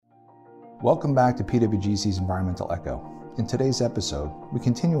Welcome back to PWGC's Environmental Echo. In today's episode, we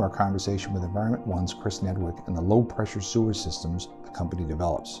continue our conversation with Environment One's Chris Nedwick and the low-pressure sewer systems the company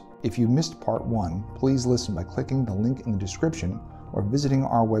develops. If you missed part one, please listen by clicking the link in the description or visiting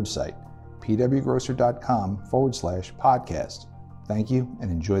our website, pwgrosser.com/podcast. Thank you and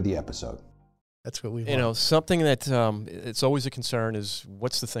enjoy the episode. That's what we want. You know, something that it's always a concern is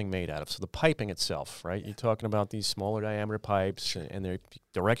what's the thing made out of? So the piping itself, right? You're talking about these smaller diameter pipes, and they're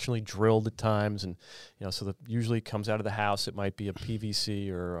directionally drilled at times, and you know, so that usually comes out of the house. It might be a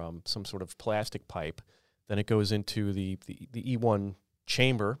PVC or some sort of plastic pipe. Then it goes into the E1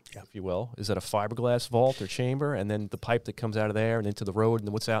 chamber, if you will. Is that a fiberglass vault or chamber? And then the pipe that comes out of there and into the road, and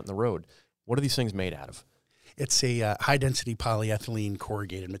then what's out in the road? What are these things made out of? It's a high-density polyethylene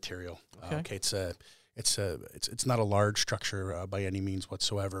corrugated material. Okay. It's not a large structure by any means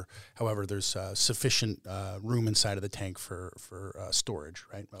whatsoever. However, there's sufficient room inside of the tank for storage,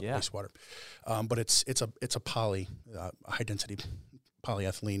 right? Wastewater. But it's a high-density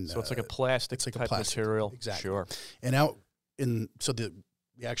polyethylene. So it's like a plastic type material. Exactly. Sure. And so the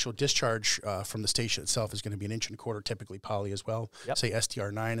actual discharge from the station itself is going to be 1.25 inches, typically poly as well. Yep. Say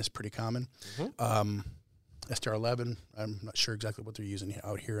STR9 is pretty common. Mm-hmm. STR11, I'm not sure exactly what they're using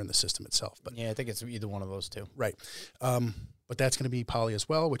out here in the system itself. But yeah, I think it's either one of those two. Right. But that's going to be poly as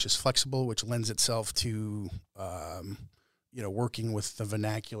well, which is flexible, which lends itself to, working with the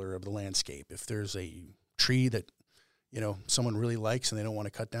vernacular of the landscape. If there's a tree that, someone really likes and they don't want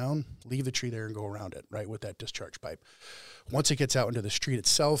to cut down, leave the tree there and go around it, right, with that discharge pipe. Once it gets out into the street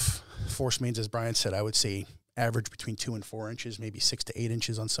itself, force mains, as Brian said, I would say average between 2 and 4 inches, maybe 6 to 8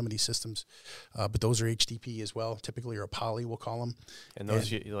 inches on some of these systems. But those are HDP as well, typically, or a poly, we'll call them. And those,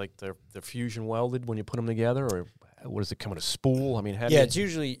 they're fusion welded when you put them together, or what does it come in a spool? I mean, it's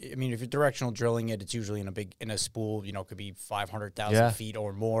usually, if you're directional drilling it, it's usually in a spool, it could be 500,000 feet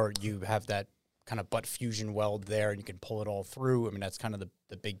or more. You have that kind of butt fusion weld there, and you can pull it all through. I mean, that's kind of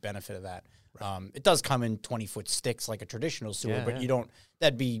the big benefit of that. Right. It does come in 20-foot sticks like a traditional sewer, but you don't,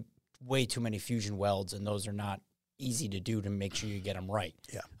 that'd be way too many fusion welds, and those are not easy to do to make sure you get them right.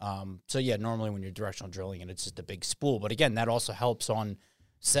 Yeah. Normally when you're directional drilling and it's just a big spool, but again, that also helps on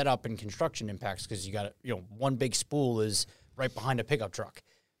setup and construction impacts, because you got one big spool is right behind a pickup truck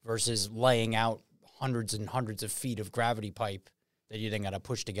versus laying out hundreds and hundreds of feet of gravity pipe that you then got to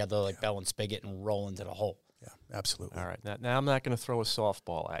push together like bell and spigot and roll into the hole. Yeah, absolutely. All right. Now I'm not going to throw a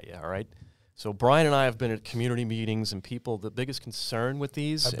softball at you, all right? So Brian and I have been at community meetings, and people, the biggest concern with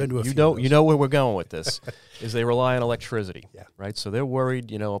these, I've been to a few you know where we're going with this, is they rely on electricity, right? So they're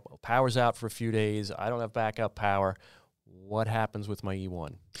worried, power's out for a few days, I don't have backup power. What happens with my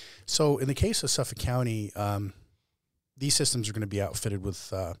E1? So in the case of Suffolk County, these systems are going to be outfitted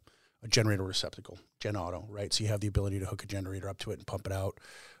with a generator receptacle, Gen Auto, right? So you have the ability to hook a generator up to it and pump it out.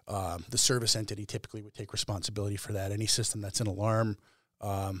 The service entity typically would take responsibility for that. Any system that's an alarm,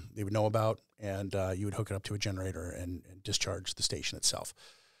 they would know about, and you would hook it up to a generator and discharge the station itself.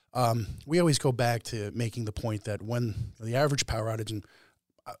 We always go back to making the point that when the average power outage, and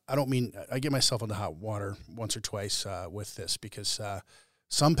I get myself into hot water once or twice with this, because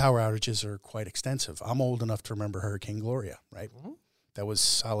some power outages are quite extensive. I'm old enough to remember Hurricane Gloria, right? Mm-hmm. That was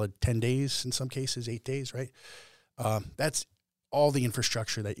solid 10 days, in some cases 8 days, right? That's all the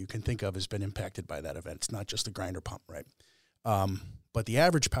infrastructure that you can think of has been impacted by that event. It's not just the grinder pump, right? But the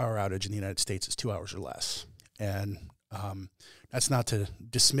average power outage in the United States is 2 hours or less. And that's not to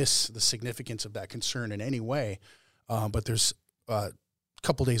dismiss the significance of that concern in any way, but there's a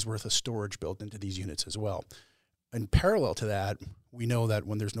couple days worth of storage built into these units as well. In parallel to that, we know that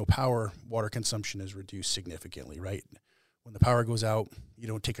when there's no power, water consumption is reduced significantly, right? When the power goes out, you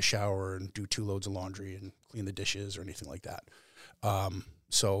don't take a shower and do 2 loads of laundry and clean the dishes or anything like that.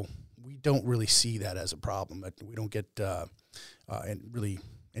 So we don't really see that as a problem. We don't get and really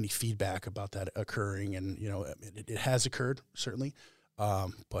any feedback about that occurring. And, it has occurred, certainly,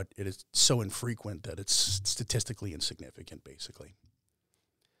 but it is so infrequent that it's statistically insignificant, basically.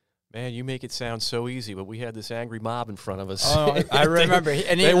 Man, you make it sound so easy, but we had this angry mob in front of us. Oh, I remember.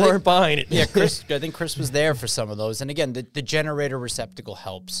 They weren't buying it. Yeah, I think Chris was there for some of those. And again, the generator receptacle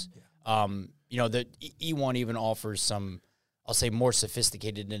helps. The E1 even offers some, I'll say, more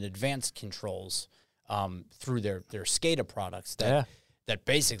sophisticated and advanced controls through their SCADA products that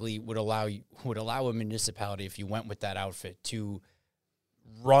basically would allow a municipality, if you went with that outfit, to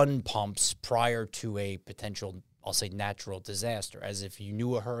run pumps prior to a potential, I'll say, natural disaster. As if you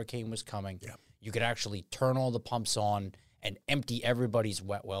knew a hurricane was coming, you could actually turn all the pumps on and empty everybody's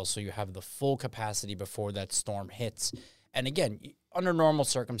wet wells so you have the full capacity before that storm hits. And again, under normal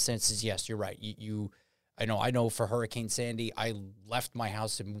circumstances, yes, you're right. I know for Hurricane Sandy, I left my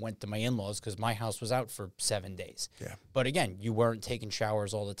house and went to my in-laws because my house was out for 7 days. Yeah. But again, you weren't taking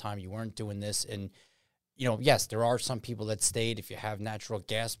showers all the time. You weren't doing this. And, yes, there are some people that stayed. If you have natural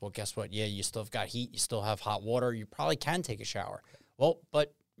gas, well, guess what? Yeah, you still have got heat. You still have hot water. You probably can take a shower. Well,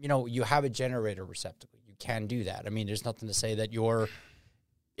 but, you have a generator receptacle. You can do that. I mean, there's nothing to say that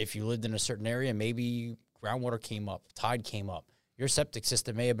if you lived in a certain area, maybe groundwater came up, tide came up, your septic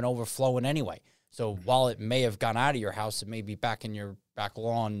system may have been overflowing anyway. So while it may have gone out of your house, it may be back in your back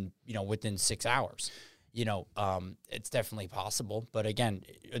lawn, within 6 hours. It's definitely possible. But again,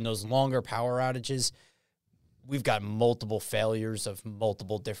 in those longer power outages, we've got multiple failures of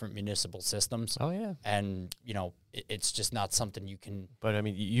multiple different municipal systems. Oh, yeah. And, it's just not something you can. But, I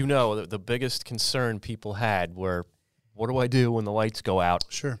mean, the biggest concern people had were, what do I do when the lights go out?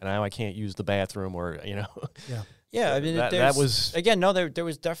 Sure. And now I can't use the bathroom or, Yeah. Yeah, I mean, that was... Again, no, there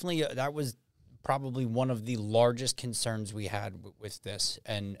was definitely, that was probably one of the largest concerns we had with this,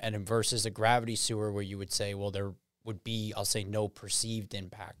 and versus a gravity sewer where you would say, well, there would be, I'll say, no perceived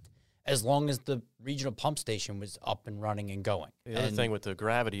impact as long as the regional pump station was up and running and going. The other thing with the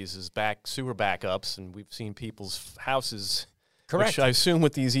gravities is sewer backups, and we've seen people's houses. Correct. Which I assume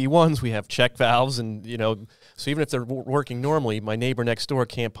with these E1s, we have check valves, and, so even if they're working normally, my neighbor next door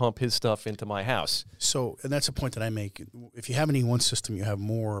can't pump his stuff into my house. So, and that's a point that I make. If you have an E1 system, you have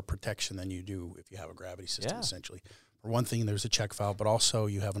more protection than you do if you have a gravity system, essentially. For one thing, there's a check valve, but also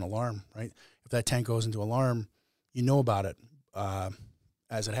you have an alarm, right? If that tank goes into alarm, you know about it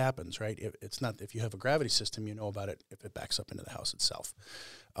as it happens, right? If you have a gravity system, you know about it if it backs up into the house itself.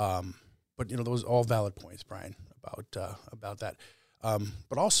 But, those are all valid points, Brian, about that.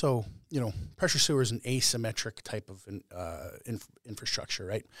 But also, pressure sewer is an asymmetric type of infrastructure,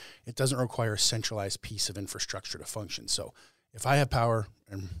 right? It doesn't require a centralized piece of infrastructure to function. So if I have power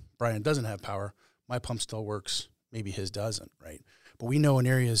and Brian doesn't have power, my pump still works. Maybe his doesn't, right? But we know in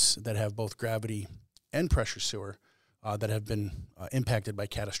areas that have both gravity and pressure sewer that have been impacted by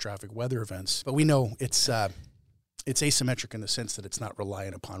catastrophic weather events. But we know it's asymmetric in the sense that it's not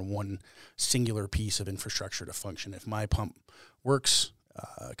reliant upon one singular piece of infrastructure to function. If my pump works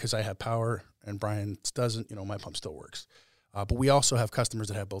because I have power and Brian's doesn't, my pump still works. But we also have customers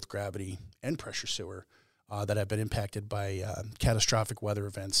that have both gravity and pressure sewer that have been impacted by catastrophic weather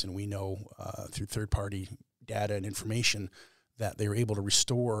events, and we know through third-party data and information that they were able to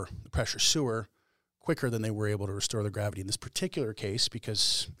restore the pressure sewer quicker than they were able to restore the gravity in this particular case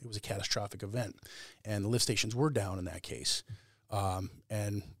because it was a catastrophic event, and the lift stations were down in that case.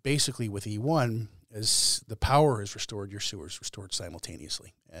 And basically with E1, as the power is restored, your sewer is restored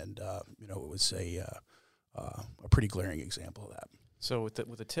simultaneously. And, it was a pretty glaring example of that. So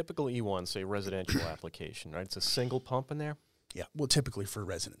with a typical E1, say residential application, right, it's a single pump in there? Yeah, well, typically for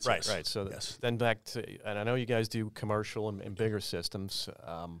residents. Right, yes. right. So yes. Then back to, and I know you guys do commercial and bigger systems.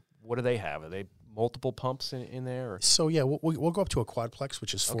 What do they have? Are they multiple pumps in there? Or? So, yeah, we'll go up to a quadplex,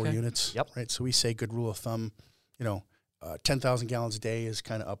 which is 4 units. Yep. Right. So we say good rule of thumb, 10,000 gallons a day is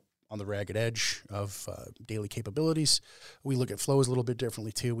kind of up on the ragged edge of daily capabilities. We look at flows a little bit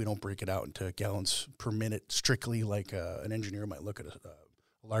differently, too. We don't break it out into gallons per minute strictly like an engineer might look at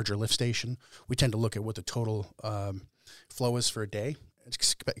a larger lift station. We tend to look at what the total flow is for a day.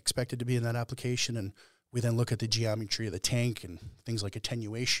 It's expected to be in that application, and we then look at the geometry of the tank and things like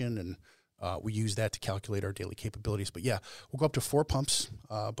attenuation, and we use that to calculate our daily capabilities. But yeah, we'll go up to 4 pumps,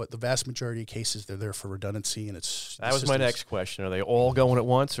 but the vast majority of cases, they're there for redundancy, and it's... That was my next question. Are they all going at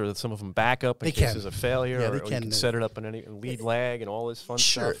once, or are some of them back up in case there's a failure? Yeah, or they you can set it up in any lead lag and all this fun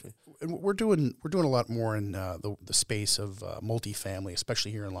sure. stuff? And we're doing a lot more in the space of multifamily,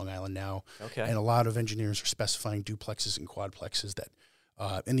 especially here in Long Island now. Okay. And a lot of engineers are specifying duplexes and quadplexes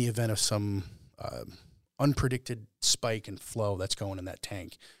that in the event of some unpredicted spike in flow that's going in that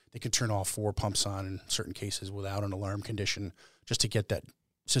tank, they can turn all 4 pumps on in certain cases without an alarm condition just to get that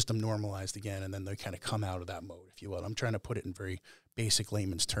system normalized again, and then they kind of come out of that mode, if you will. I'm trying to put it in very basic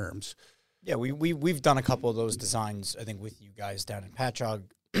layman's terms. Yeah, we've done a couple of those designs, I think, with you guys down in Patchogue,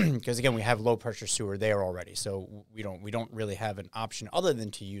 because again, we have low pressure sewer there already, so we don't really have an option other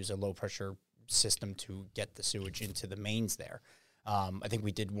than to use a low pressure system to get the sewage into the mains there. I think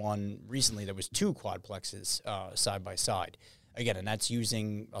we did one recently that was 2 quadplexes side by side. Again, and that's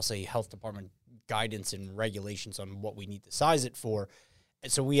using, I'll say, health department guidance and regulations on what we need to size it for.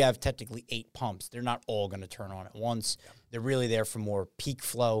 And so we have technically 8 pumps. They're not all going to turn on at once. Yeah. They're really there for more peak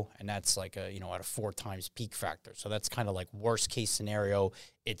flow, and that's like at a 4 times peak factor. So that's kind of like worst case scenario.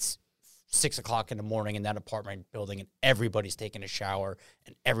 It's 6 o'clock in the morning in that apartment building and everybody's taking a shower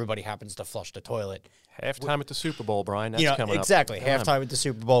and everybody happens to flush the toilet. Halftime at the Super Bowl, Brian. That's coming exactly. up. Halftime at the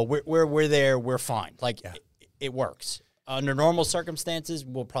Super Bowl. We're there. We're fine. Like, it works. Under normal circumstances,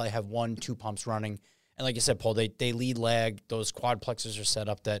 we'll probably have 1-2 pumps running. And like you said, Paul, they lead lag. Those quadplexes are set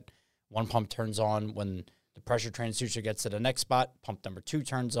up that one pump turns on when the pressure transducer gets to the next spot. Pump number 2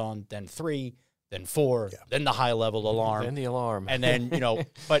 turns on, then 3, then 4, then the high level alarm. Then the alarm. And then,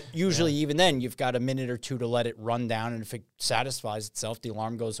 but usually even then you've got a minute or 2 to let it run down. And if it satisfies itself, the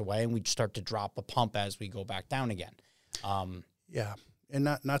alarm goes away and we start to drop a pump as we go back down again. Yeah. And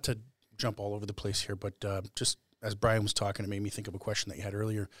not to jump all over the place here, but just as Brian was talking, it made me think of a question that you had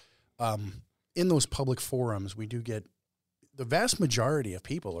earlier. In those public forums, we do get the vast majority of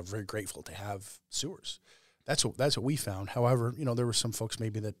people are very grateful to have sewers. That's what we found. However, there were some folks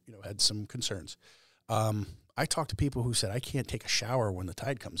maybe that had some concerns. I talked to people who said I can't take a shower when the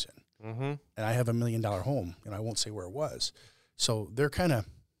tide comes in, and I have $1 million home, and I won't say where it was. So they're kind of,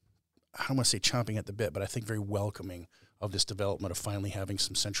 I don't want to say chomping at the bit, but I think very welcoming of this development of finally having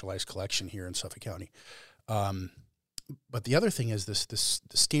some centralized collection here in Suffolk County. But the other thing is the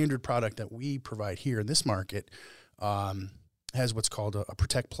standard product that we provide here in this market has what's called a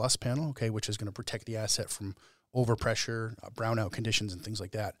Protect Plus panel, which is going to protect the asset from overpressure, brownout conditions, and things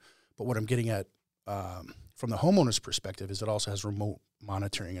like that. But what I'm getting at from the homeowner's perspective is it also has remote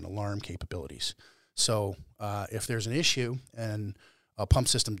monitoring and alarm capabilities. So if there's an issue and a pump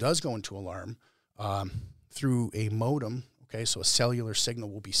system does go into alarm through a modem, so a cellular signal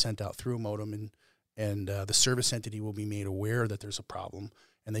will be sent out through a modem, and the service entity will be made aware that there's a problem,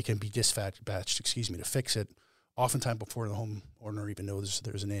 and they can be dispatched, to fix it, oftentimes before the homeowner even knows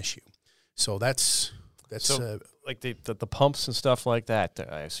there's an issue. So that's like the pumps and stuff like that.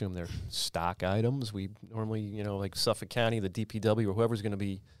 I assume they're stock items. We normally, like Suffolk County, the DPW, or whoever's going to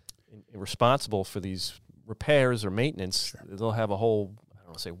be responsible for these repairs or maintenance, they'll have a whole, I don't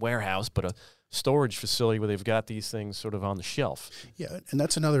want to say warehouse, but a storage facility where they've got these things sort of on the shelf. Yeah, and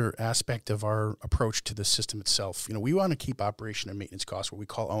that's another aspect of our approach to the system itself. We want to keep operation and maintenance costs, what we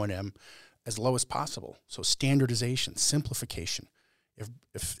call O&M, as low as possible. So standardization, simplification.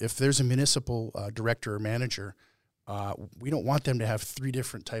 If there's a municipal director or manager, we don't want them to have 3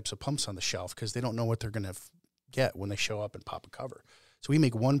 different types of pumps on the shelf because they don't know what they're going to get when they show up and pop a cover. So we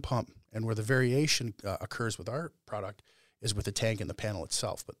make one pump, and where the variation occurs with our product is with the tank and the panel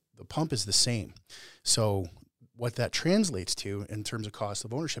itself, but the pump is the same. So what that translates to in terms of cost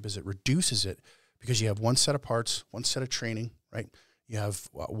of ownership is it reduces it because you have one set of parts, one set of training, right? You have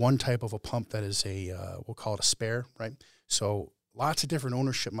one type of a pump that is we'll call it a spare, right? So lots of different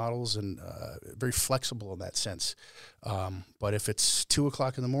ownership models and very flexible in that sense. But if it's 2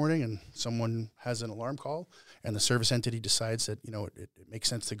 o'clock in the morning and someone has an alarm call and the service entity decides that, it makes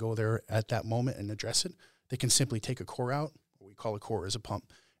sense to go there at that moment and address it, they can simply take a core out, what we call a core as a pump,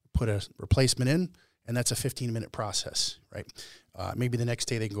 put a replacement in, and that's a 15-minute process, right? Maybe the next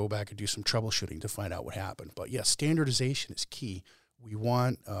day they can go back and do some troubleshooting to find out what happened. But yes, standardization is key. We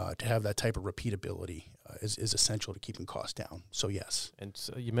want to have that type of repeatability is essential to keeping costs down. So yes. And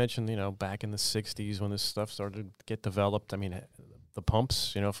so you mentioned, back in the 60s when this stuff started to get developed, I mean, the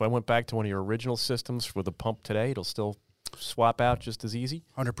pumps, if I went back to one of your original systems with a pump today, it'll still swap out just as easy?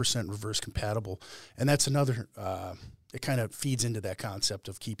 100% reverse compatible. And that's another, it kind of feeds into that concept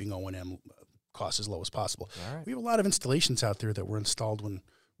of keeping O&M costs as low as possible. All right. We have a lot of installations out there that were installed when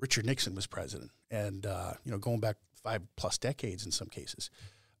Richard Nixon was president and, going back 5+ decades in some cases.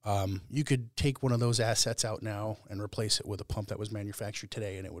 You could take one of those assets out now and replace it with a pump that was manufactured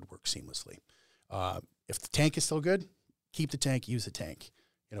today, and it would work seamlessly. If the tank is still good, keep the tank, use the tank.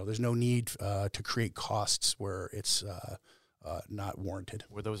 There's no need to create costs where it's not warranted.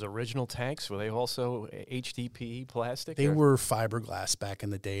 Were those original tanks, were they also HDPE plastic? They were fiberglass back in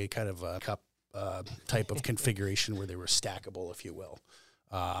the day, kind of a cup type of configuration where they were stackable, if you will.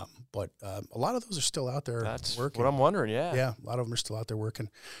 But a lot of those are still out there. That's working. What I'm wondering, yeah. Yeah, a lot of them are still out there working.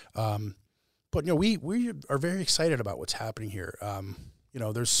 But we are very excited about what's happening here.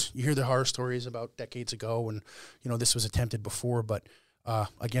 You hear the horror stories about decades ago when, this was attempted before. But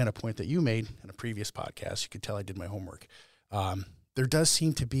again, a point that you made in a previous podcast, you could tell I did my homework. There does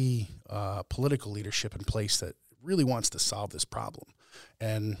seem to be political leadership in place that really wants to solve this problem.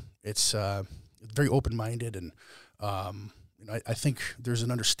 And it's very open-minded and I think there's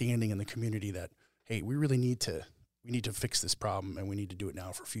an understanding in the community that, hey, we need to fix this problem and we need to do it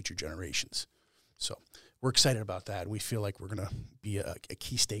now for future generations. So we're excited about that. We feel like we're going to be a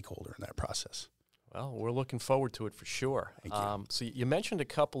key stakeholder in that process. Well, we're looking forward to it for sure. Thank you. So you mentioned a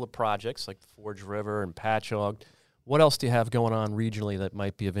couple of projects like the Forge River and Patchogue. What else do you have going on regionally that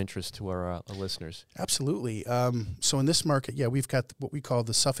might be of interest to our listeners? Absolutely. So in this market, we've got what we call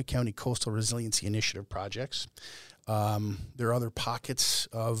the Suffolk County Coastal Resiliency Initiative projects. There are other pockets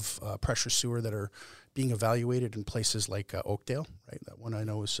of pressure sewer that are being evaluated in places like Oakdale, right? That one I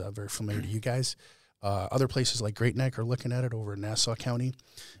know is very familiar to you guys. Other places like Great Neck are looking at it over in Nassau County.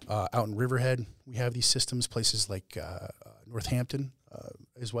 Out in Riverhead, we have these systems, places like Northampton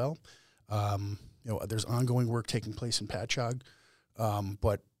as well. There's ongoing work taking place in Patchogue.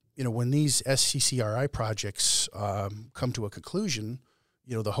 But when these SCCRI projects come to a conclusion,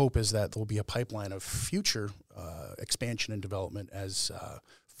 the hope is that there'll be a pipeline of future expansion and development as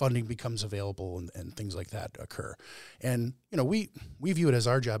funding becomes available and things like that occur. And, we view it as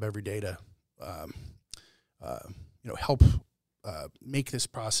our job every day to, help make this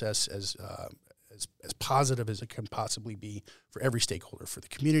process as positive as it can possibly be for every stakeholder, for the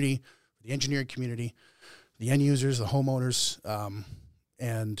community, the engineering community, the end users, the homeowners,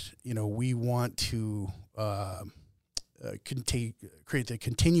 and we want to create the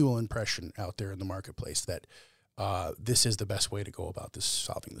continual impression out there in the marketplace that this is the best way to go about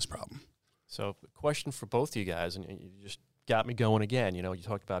solving this problem. So, a question for both of you guys, and you just got me going again. You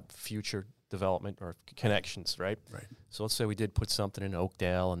talked about future development or connections, right? Right. So let's say we did put something in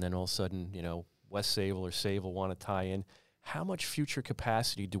Oakdale, and then all of a sudden, West Sayville or Sayville want to tie in. How much future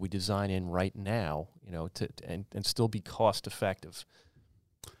capacity do we design in right now, and still be cost effective?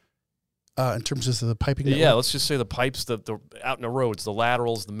 In terms of the piping network? Yeah, let's just say the pipes, the out in the roads, the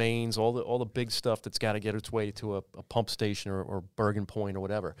laterals, the mains, all the big stuff that's got to get its way to a pump station or Bergen Point or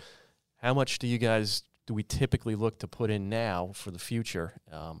whatever. How much do we typically look to put in now for the future,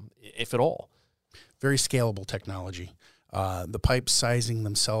 if at all? Very scalable technology. The pipe sizing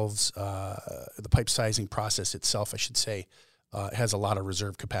themselves, the pipe sizing process itself, I should say, has a lot of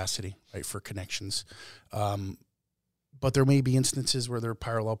reserve capacity, right, for connections. But there may be instances where there are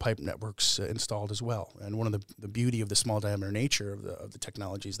parallel pipe networks installed as well. And one of the beauty of the small diameter nature of the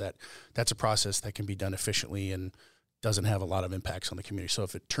technology is that that's a process that can be done efficiently and doesn't have a lot of impacts on the community. So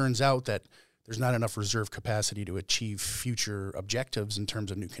if it turns out that there's not enough reserve capacity to achieve future objectives in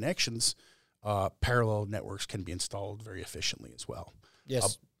terms of new connections, parallel networks can be installed very efficiently as well.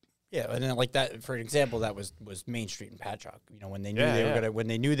 Yes. And then like that, for example, that was Main Street in Patchogue. When they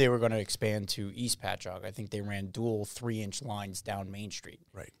knew they were gonna expand to East Patchogue, I think they ran dual 3-inch lines down Main Street.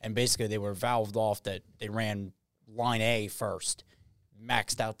 Right. And basically they were valved off that they ran line A first,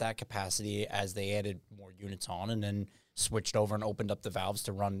 maxed out that capacity as they added more units on, and then switched over and opened up the valves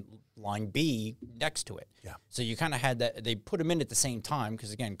to run line B next to it. Yeah. So you kind of had that. They put them in at the same time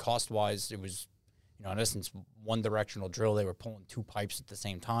because, again, cost-wise, it was, in essence, one directional drill. They were pulling 2 pipes at the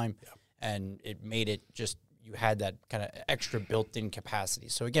same time, and it made it just, you had that kind of extra built-in capacity.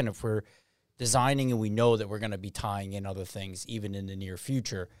 So, again, if we're designing and we know that we're going to be tying in other things even in the near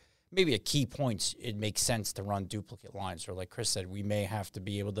future, maybe at key points it makes sense to run duplicate lines. Or like Chris said, we may have to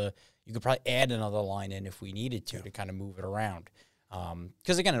be able to, you could probably add another line in if we needed to kind of move it around.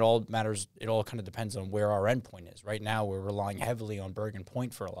 Because, again, it all matters. It all kind of depends on where our endpoint is. Right now we're relying heavily on Bergen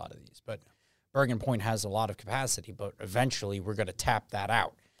Point for a lot of these. But Bergen Point has a lot of capacity, but eventually we're going to tap that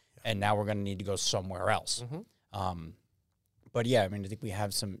out. And now we're going to need to go somewhere else. Mm-hmm. But, I think we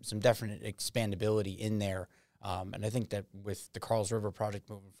have some definite expandability in there. And I think that with the Carls River project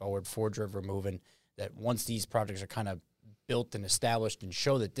moving forward, Forge River moving, that once these projects are kind of built and established and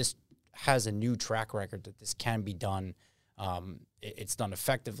show that this has a new track record, that this can be done, it's done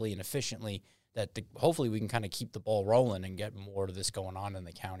effectively and efficiently, that hopefully we can kind of keep the ball rolling and get more of this going on in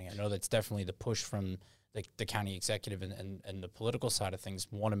the county. I know that's definitely the push from the county executive and the political side of things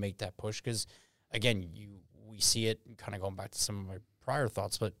want to make that push because, again, we see it, kind of going back to some of my prior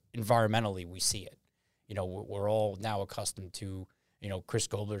thoughts, but environmentally we see it. We're all now accustomed to, Chris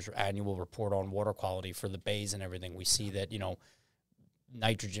Gobler's annual report on water quality for the bays and everything. We see that,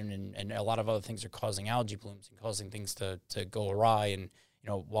 nitrogen and a lot of other things are causing algae blooms and causing things to go awry. And,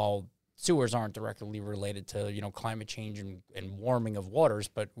 while sewers aren't directly related to, climate change and warming of waters,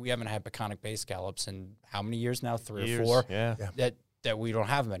 but we haven't had Peconic bay scallops in how many years now? 3 or 4? Yeah. That we don't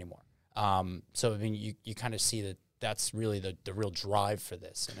have them anymore. So, you kind of see that that's really the real drive for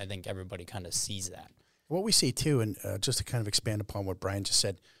this. And I think everybody kind of sees that. What we see, too, and just to kind of expand upon what Brian just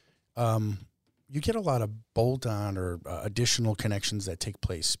said, you get a lot of bolt-on or additional connections that take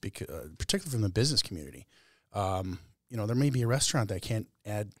place, particularly from the business community. There may be a restaurant that can't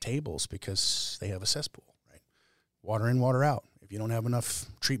add tables because they have a cesspool, right? Water in, water out. If you don't have enough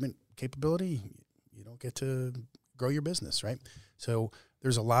treatment capability, you don't get to grow your business, right? So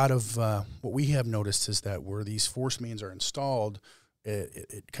there's a lot of what we have noticed is that where these force mains are installed,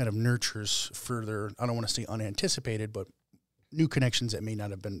 it kind of nurtures further, I don't want to say unanticipated, but new connections that may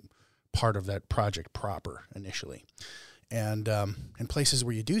not have been part of that project proper initially. And in places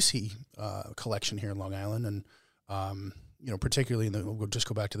where you do see collection here in Long Island, and particularly we'll just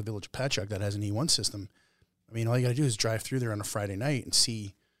go back to the Village of Patchogue that has an E1 system. I mean, all you got to do is drive through there on a Friday night and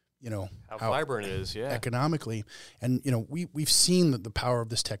see, how vibrant it is, economically. And, we've seen the power of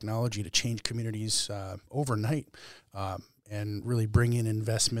this technology to change communities overnight and really bring in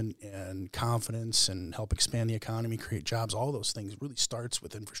investment and confidence and help expand the economy, create jobs. All those things really starts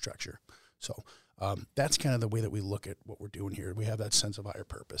with infrastructure. So that's kind of the way that we look at what we're doing here. We have that sense of higher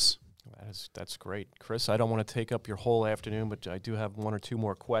purpose. That's great. Chris, I don't want to take up your whole afternoon, but I do have one or two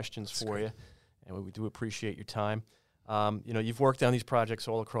more questions for you, and we do appreciate your time. You've worked on these projects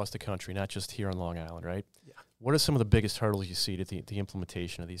all across the country, not just here on Long Island, right? Yeah. What are some of the biggest hurdles you see to the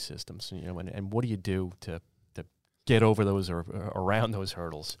implementation of these systems? And what do you do to get over those or around those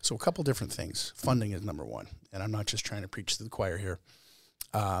hurdles? So a couple different things. Funding is number one, and I'm not just trying to preach to the choir here.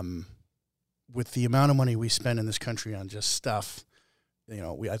 With the amount of money we spend in this country on just stuff,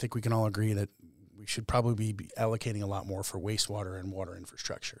 I think we can all agree that we should probably be allocating a lot more for wastewater and water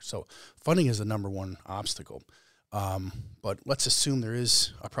infrastructure. So funding is the number one obstacle. But let's assume there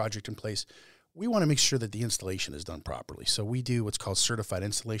is a project in place. We want to make sure that the installation is done properly. So we do what's called certified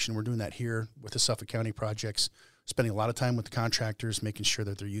installation. We're doing that here with the Suffolk County projects, spending a lot of time with the contractors, making sure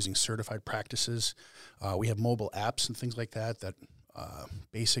that they're using certified practices. We have mobile apps and things like that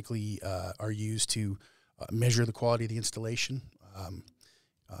basically are used to measure the quality of the installation.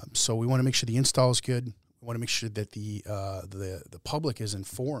 So we want to make sure the install is good. We want to make sure that the public is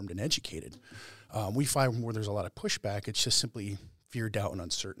informed and educated. We find where there's a lot of pushback, it's just simply fear, doubt, and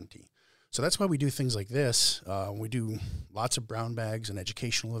uncertainty. So that's why we do things like this. We do lots of brown bags and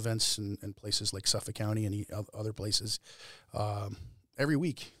educational events in places like Suffolk County and other places every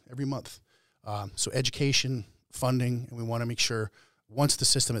week, every month. So education, funding, and we want to make sure once the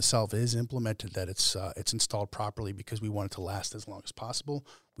system itself is implemented that it's installed properly, because we want it to last as long as possible.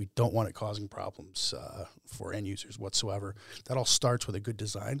 We don't want it causing problems for end users whatsoever. That all starts with a good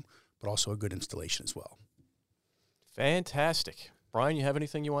design, but also a good installation as well. Fantastic. Brian, you have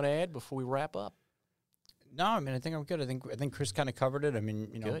anything you want to add before we wrap up? No, I mean, I think I'm good. I think Chris kind of covered it. I mean,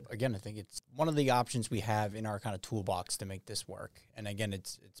 again, I think it's one of the options we have in our kind of toolbox to make this work. And again,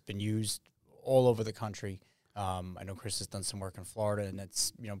 it's been used all over the country. I know Chris has done some work in Florida, and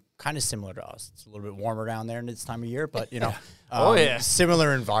it's, kind of similar to us. It's a little bit warmer down there in this time of year, but,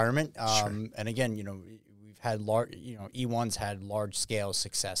 similar environment. Sure. And again, we've had E1's had large scale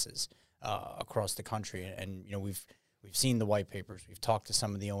successes across the country. And we've seen the white papers. We've talked to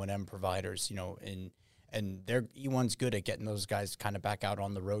some of the O&M providers, and their E1's good at getting those guys kind of back out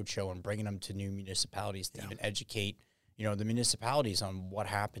on the road show and bringing them to new municipalities to even educate the municipalities on what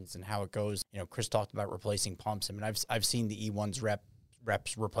happens and how it goes. Chris talked about replacing pumps. I mean, I've seen the E1's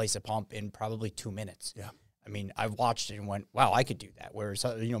reps replace a pump in probably 2 minutes. Yeah. I mean, I've watched it and went, wow, I could do that. Whereas,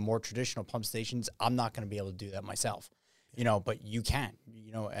 more traditional pump stations, I'm not going to be able to do that myself. But you can,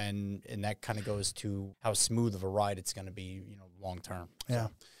 and that kind of goes to how smooth of a ride it's going to be, long term. Yeah,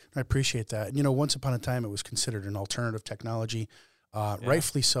 I appreciate that. Once upon a time, it was considered an alternative technology,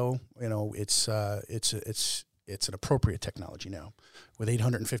 rightfully so. It's an appropriate technology now, with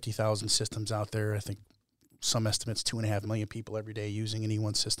 850,000 systems out there. I think some estimates 2.5 million people every day using an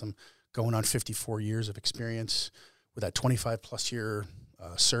E1 system, going on 54 years of experience with that 25 plus year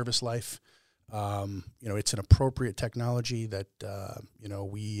service life. It's an appropriate technology that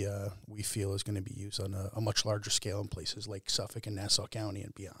we feel is going to be used on a much larger scale in places like Suffolk and Nassau County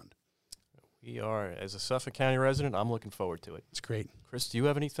and beyond. We are, as a Suffolk County resident, I'm looking forward to it. It's great. Chris, do you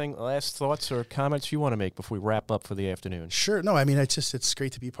have anything, last thoughts or comments you want to make before we wrap up for the afternoon? Sure. No, I mean, it's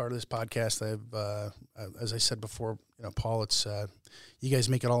great to be part of this podcast. As I said before, Paul, it's you guys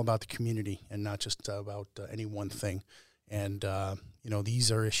make it all about the community and not just about any one thing. And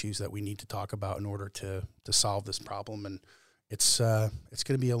these are issues that we need to talk about in order to solve this problem. And it's going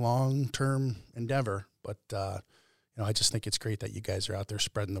to be a long-term endeavor, but I just think it's great that you guys are out there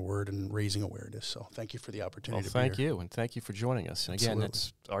spreading the word and raising awareness. So thank you for the opportunity to be here. Thank you, and thank you for joining us. And again,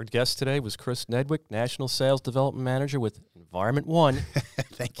 Absolutely. our guest today was Chris Nedwick, National Sales Development Manager with Environment One,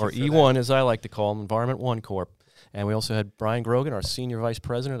 Thank you or for E1 that. as I like to call them, Environment One Corp. And we also had Brian Grogan, our Senior Vice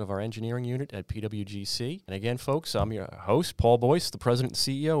President of our engineering unit at PWGC. And again, folks, I'm your host, Paul Boyce, the President and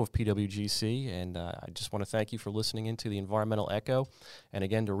CEO of PWGC. And I just want to thank you for listening into the Environmental Echo. And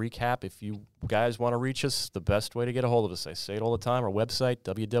again, to recap, if you guys want to reach us, the best way to get a hold of us, I say it all the time, our website,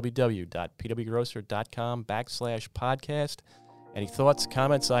 www.pwgrocer.com/podcast. Any thoughts,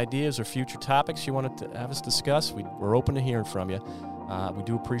 comments, ideas, or future topics you wanted to have us discuss, we're open to hearing from you. We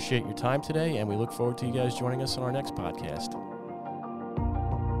do appreciate your time today, and we look forward to you guys joining us on our next podcast.